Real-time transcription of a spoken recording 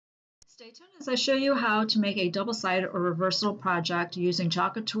Stay tuned as I show you how to make a double-sided or reversible project using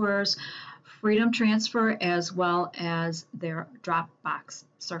Chalk Couture's Freedom Transfer as well as their drop box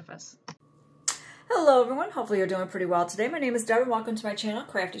surface. Hello everyone, hopefully you're doing pretty well today. My name is Deb and welcome to my channel,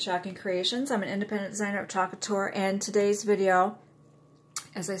 Crafty Chalking Creations. I'm an independent designer of Chalk Couture, and today's video,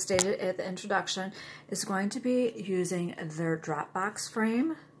 as I stated at the introduction, is going to be using their drop box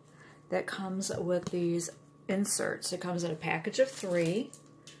frame that comes with these inserts. It comes in a package of 3.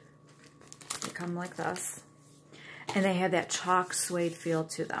 They come like this, and they have that chalk suede feel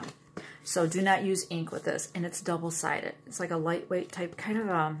to them. So do not use ink with this, and it's double-sided. It's like a lightweight type, kind of,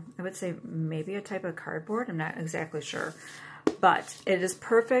 I would say maybe a type of cardboard. I'm not exactly sure, but it is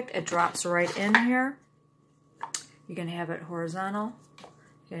perfect. It drops right in here. You can have it horizontal.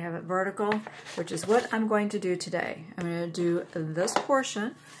 You can have it vertical, which is what I'm going to do today. I'm going to do this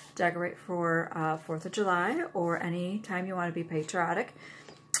portion, decorate for 4th of July or any time you want to be patriotic.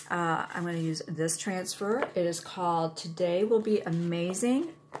 I'm going to use this transfer. It is called Today Will Be Amazing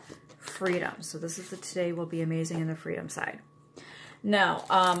Freedom. So this is the Today Will Be Amazing in the Freedom side. Now,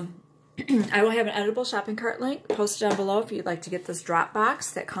 I will have an editable shopping cart link posted down below if you'd like to get this drop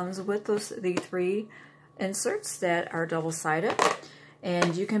box that comes with the 3 inserts that are double-sided.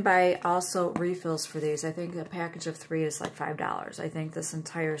 And you can buy also refills for these. I think a package of 3 is like $5. I think this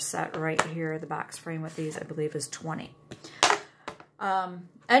entire set right here, the box frame with these, I believe is $20.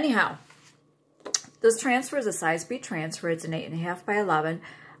 Anyhow, this transfer is a size B transfer. It's an 8.5 by 11.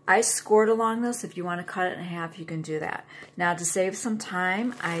 I scored along this. If you want to cut it in half, you can do that. Now, to save some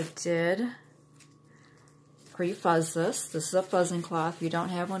time, I did pre-fuzz this. This is a fuzzing cloth. If you don't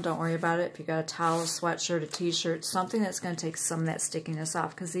have one, don't worry about it. If you got a towel, a sweatshirt, a t-shirt, something that's going to take some of that stickiness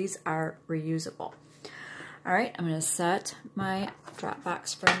off, because these are reusable. All right, I'm going to set my drop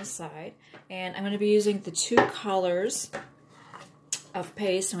box frame aside, and I'm going to be using the 2 colors of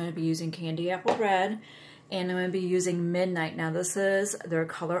paste. I'm going to be using Candy Apple Red, and I'm going to be using Midnight. Now this is their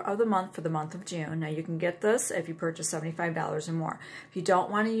color of the month for the month of June. Now you can get this if you purchase $75 or more. If you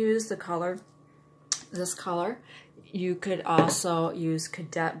don't want to use the color, this color, you could also use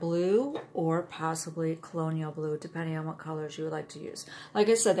Cadet Blue or possibly Colonial Blue, depending on what colors you would like to use. Like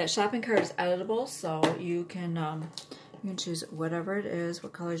I said, that shopping cart is editable, so you can choose whatever it is,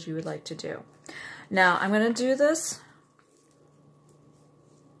 what colors you would like to do. Now I'm going to do this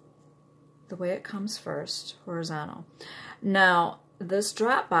the way it comes first, horizontal. Now, this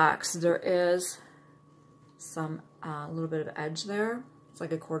drop box, there is some little bit of edge there. It's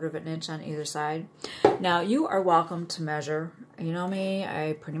like a 1/4 of an inch on either side. Now, you are welcome to measure. You know me,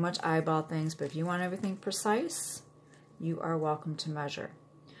 I pretty much eyeball things, but if you want everything precise, you are welcome to measure.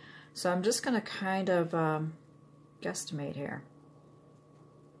 So I'm just going to kind of guesstimate here.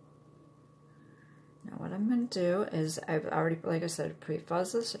 Now what I'm going to do is, I've already, like I said,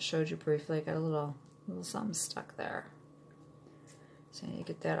 pre-fuzzed this. It showed you briefly. I got a little something stuck there. So I need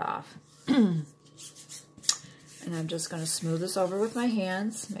to get that off. And I'm just going to smooth this over with my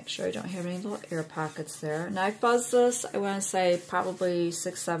hands. Make sure I don't have any little air pockets there. Now I fuzzed this, I want to say probably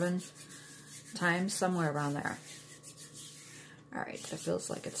 6-7 times, somewhere around there. Alright, it feels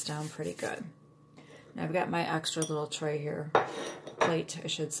like it's down pretty good. Now I've got my extra little tray here. Plate, I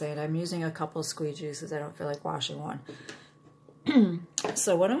should say, and I'm using a couple of squeegees because I don't feel like washing one.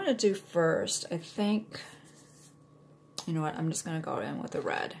 So what I'm going to do first, I think, you know what, I'm just going to go in with the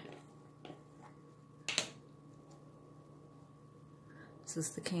red. This is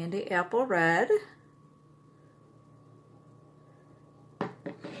the Candy Apple Red.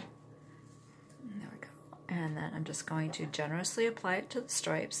 And then I'm just going to generously apply it to the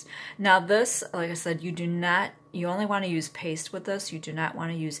stripes. Now this, like I said, you only want to use paste with this. You do not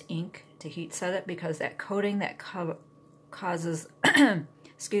want to use ink to heat set it, because that coating that causes,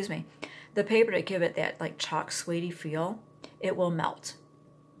 excuse me, the paper to give it that like chalk suede feel, it will melt.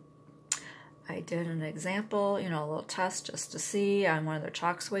 I did an example, a little test just to see on one of their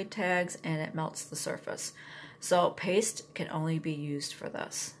chalk suede tags, and it melts the surface. So paste can only be used for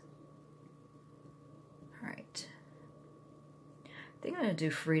this. Alright, I think I'm going to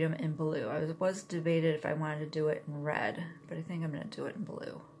do Freedom in blue. I was debated if I wanted to do it in red, but I think I'm going to do it in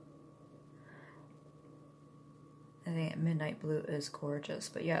blue. I think Midnight Blue is gorgeous.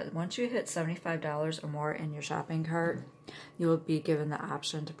 But yeah, once you hit $75 or more in your shopping cart, you will be given the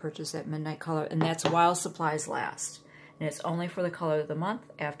option to purchase that midnight color, and that's while supplies last. And it's only for the color of the month.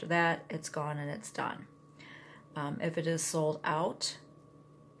 After that, it's gone and it's done. If it is sold out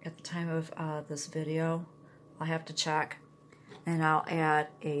at the time of this video, I'll have to check, and I'll add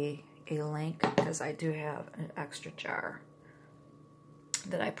a link, because I do have an extra jar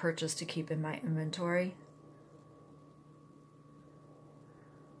that I purchased to keep in my inventory.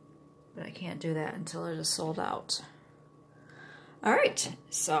 but I can't do that until it is sold out. All right,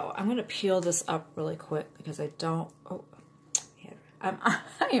 so I'm gonna peel this up really quick because I don't, I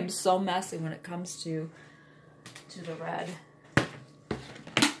am so messy when it comes to the red. All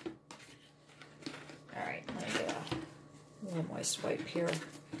right, let me get a little moist wipe here.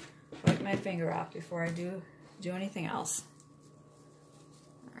 Wipe my finger off before I do anything else.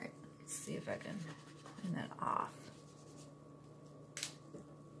 All right, let's see if I can clean that off.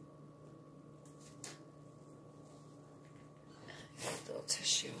 Little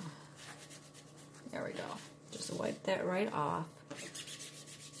tissue. There we go. Just wipe that right off.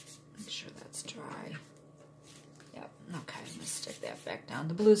 Make sure that's dry. Yep, okay, I'm gonna stick that back down.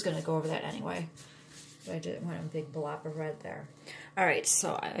 The blue's gonna go over that anyway. But I didn't want a big blob of red there. All right,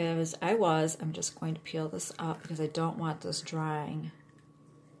 so I'm just going to peel this up because I don't want this drying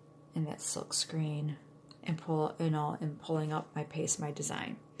in that silk screen and pulling up my paste, my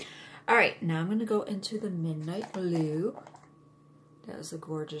design. All right, now I'm gonna go into the Midnight Blue. That is a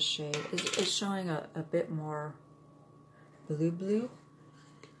gorgeous shade. It's showing a bit more blue,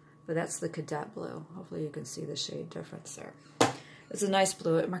 but that's the Cadet Blue. Hopefully you can see the shade difference there. It's a nice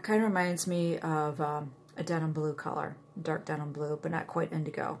blue. It kind of reminds me of a denim blue color, dark denim blue, but not quite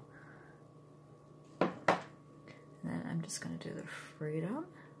indigo. And then I'm just going to do the Freedom.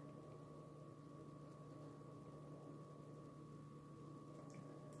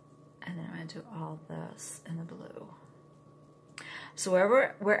 And then I'm going to do all this in the blue. So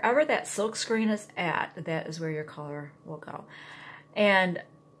wherever that silk screen is at, that is where your color will go. And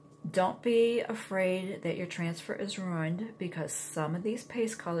don't be afraid that your transfer is ruined because some of these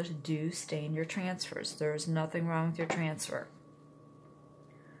paste colors do stain your transfers. There's nothing wrong with your transfer.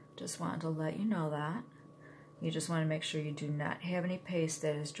 Just wanted to let you know that. You just want to make sure you do not have any paste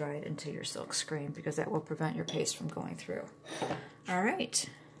that is dried into your silk screen because that will prevent your paste from going through. All right.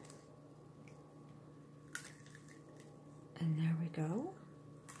 And there we go.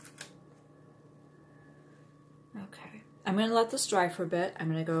 Okay. I'm going to let this dry for a bit. I'm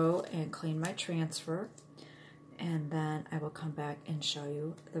going to go and clean my transfer. And then I will come back and show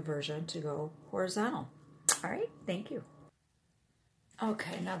you the version to go horizontal. All right. Thank you.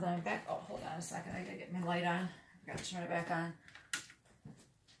 Okay. Now that I'm back. Oh, hold on a second. I got to get my light on. I got to turn it back on.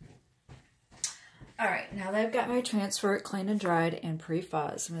 All right, now that I've got my transfer clean and dried and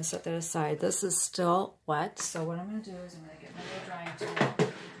pre-fuzz, I'm going to set that aside. This is still wet, so what I'm going to do is I'm going to get my little drying tool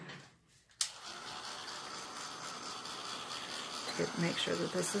to make sure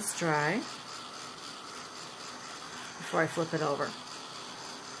that this is dry before I flip it over.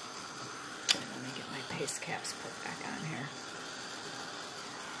 Let me get my paste caps put back on here.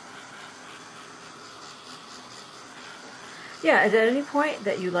 Yeah, at any point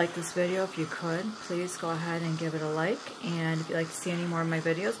that you like this video, if you could, please go ahead and give it a like. And if you'd like to see any more of my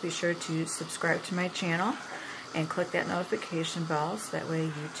videos, be sure to subscribe to my channel and click that notification bell so that way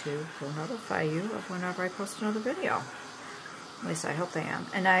YouTube will notify you of whenever I post another video. At least I hope I am.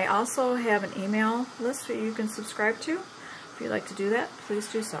 And I also have an email list that you can subscribe to. If you'd like to do that,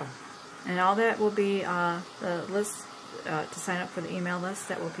 please do so. And all that will be the list to sign up for the email list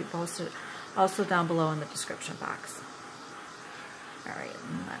that will be posted also down below in the description box. All right,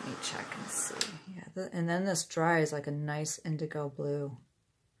 let me check and see. Yeah, and then this dries like a nice indigo blue.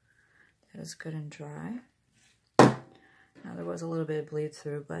 That is good and dry. Now there was a little bit of bleed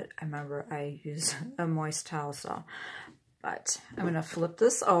through, but I remember I used a moist towel, so. But I'm going to flip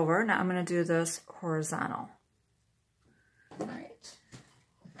this over. Now I'm going to do this horizontal. All right.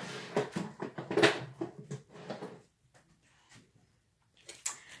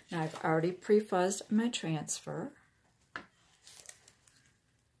 Now I've already pre-fuzzed my transfer.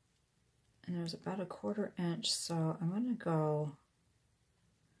 And there's about a 1/4 inch, so I'm going to go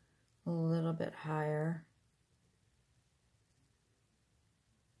a little bit higher.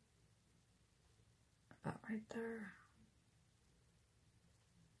 About right there.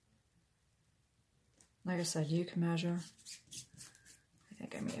 Like I said, you can measure. I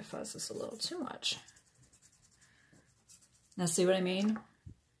think I may have fuzzed this a little too much. Now see what I mean?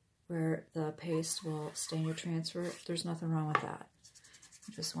 Where the paste will stain your transfer. There's nothing wrong with that.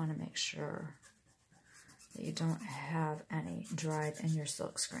 You just want to make sure that you don't have any dried in your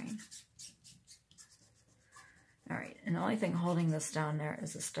silk screen. All right, and the only thing holding this down there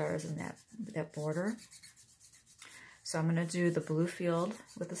is the stars in that border. So I'm going to do the blue field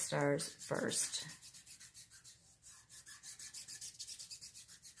with the stars first.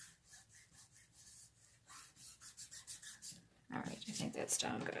 All right, I think that's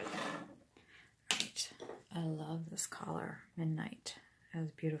done good. All right, I love this color, Midnight. That is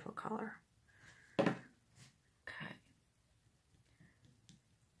a beautiful color. Okay.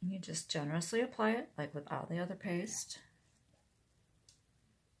 You just generously apply it, like with all the other paste.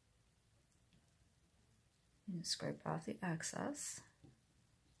 And scrape off the excess.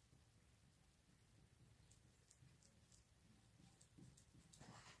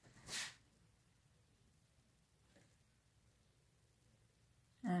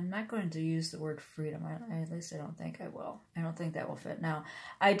 I'm not going to use the word freedom. At least I don't think I will. I don't think that will fit. Now,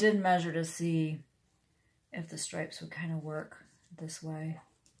 I did measure to see if the stripes would kind of work this way.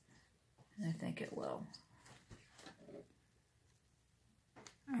 And I think it will.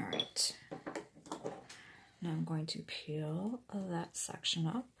 All right. Now I'm going to peel that section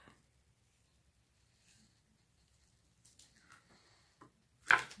up.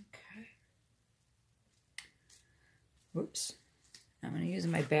 Okay. Whoops. I'm going to use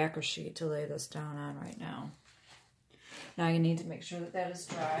my backer sheet to lay this down on right now. Now you need to make sure that that is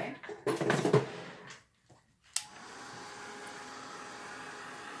dry.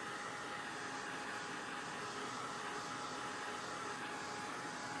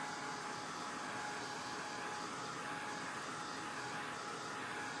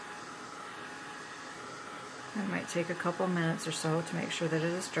 It might take a couple minutes or so to make sure that it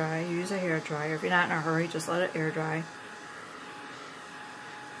is dry. Use a hair dryer. If you're not in a hurry, just let it air dry.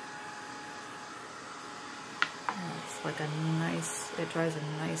 It's like a nice, it dries a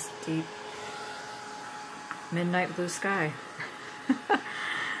nice deep midnight blue sky. I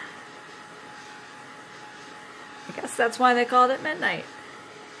guess that's why they called it midnight.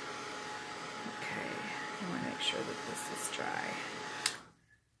 Okay, I want to make sure that this is dry.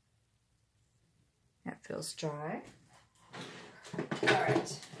 That feels dry. All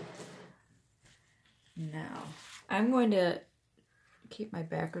right. Now, I'm going to keep my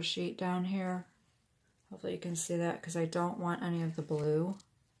backer sheet down here. Hopefully you can see that because I don't want any of the blue.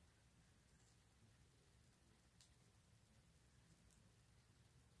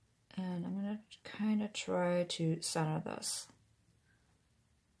 And I'm going to kind of try to center this.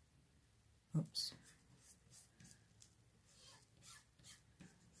 Oops.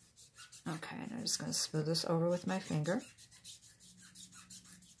 Okay, and I'm just going to smooth this over with my finger.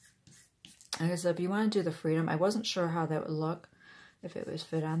 Like I said, if you want to do the freedom, I wasn't sure how that would look, if it would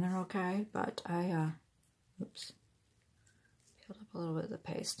fit on there okay, but I, oops, peeled up a little bit of the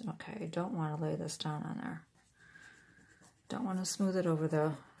paste. Okay, I don't want to lay this down on there. Don't want to smooth it over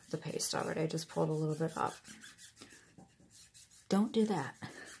the paste already. I just pulled a little bit up. Don't do that.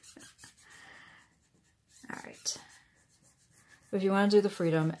 All right. If you want to do the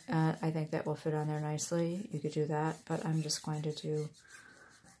freedom, I think that will fit on there nicely. You could do that, but I'm just going to do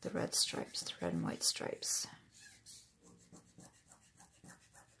the red stripes, the red and white stripes.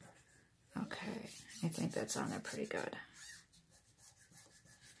 Okay, I think that's on there pretty good.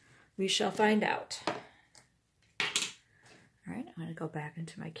 We shall find out. All right, I'm going to go back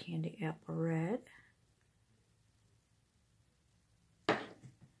into my candy apple red.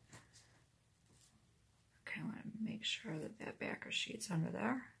 I want to make sure that that backer sheet's under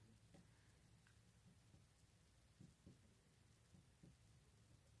there.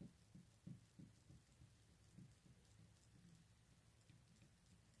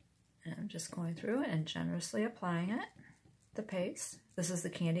 And I'm just going through and generously applying it, the paste. This is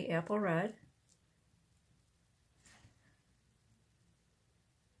the candy apple red.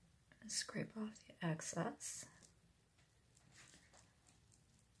 Scrape off the excess.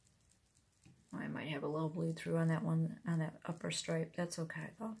 I might have a little bleed through on that one, on that upper stripe. That's okay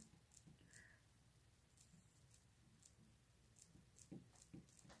though.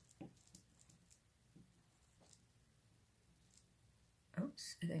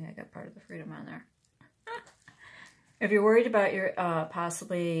 Oops, I think I got part of the freedom on there. If you're worried about your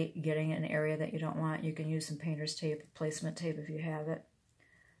possibly getting an area that you don't want, you can use some painter's tape, placement tape if you have it.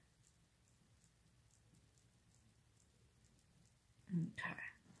 Okay.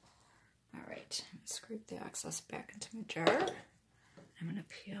 All right, scrape the excess back into my jar. I'm going to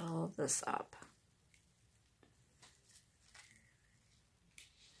peel this up.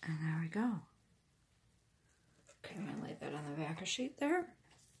 And there we go. Okay, I'm going to lay that on the backer sheet there.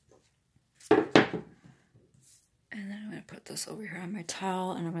 And then I'm going to put this over here on my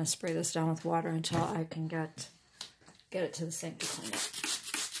towel, and I'm going to spray this down with water until I can get it to the sink to clean it.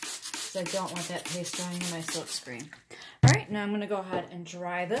 Because I don't want that paste drying in my silk screen. All right, now I'm going to go ahead and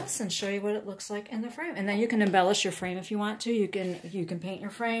dry this and show you what it looks like in the frame. And then you can embellish your frame if you want to. You can paint your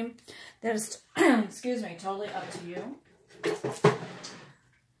frame. That is, excuse me, totally up to you.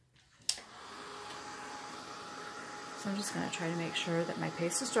 So I'm just going to try to make sure that my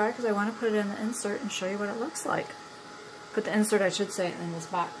paste is dry because I want to put it in the insert and show you what it looks like. Put the insert, I should say, in this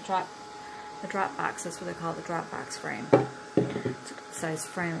the drop box. That's what they call the drop box frame. size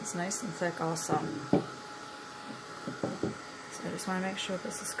frame. It's nice and thick also. So I just want to make sure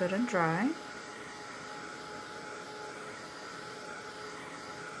this is good and dry.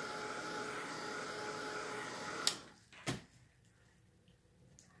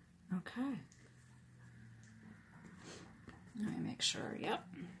 Okay. Let me make sure, yep.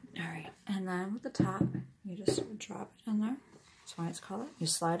 All right, and then with the top, you just drop it in there. That's why it's colored. You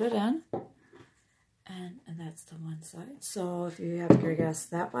slide it in, and that's the one side. So if you have your guests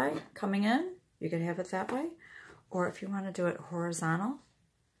that way, coming in, you can have it that way. Or if you want to do it horizontal,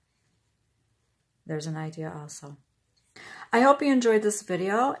 there's an idea also. I hope you enjoyed this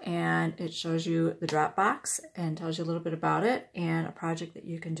video, and it shows you the drop box and tells you a little bit about it and a project that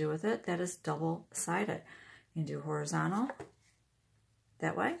you can do with it that is double-sided. You can do horizontal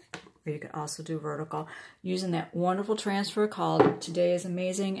that way, or you could also do vertical using that wonderful transfer called Today is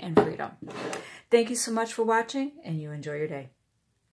Amazing and Freedom. Thank you so much for watching, and you enjoy your day.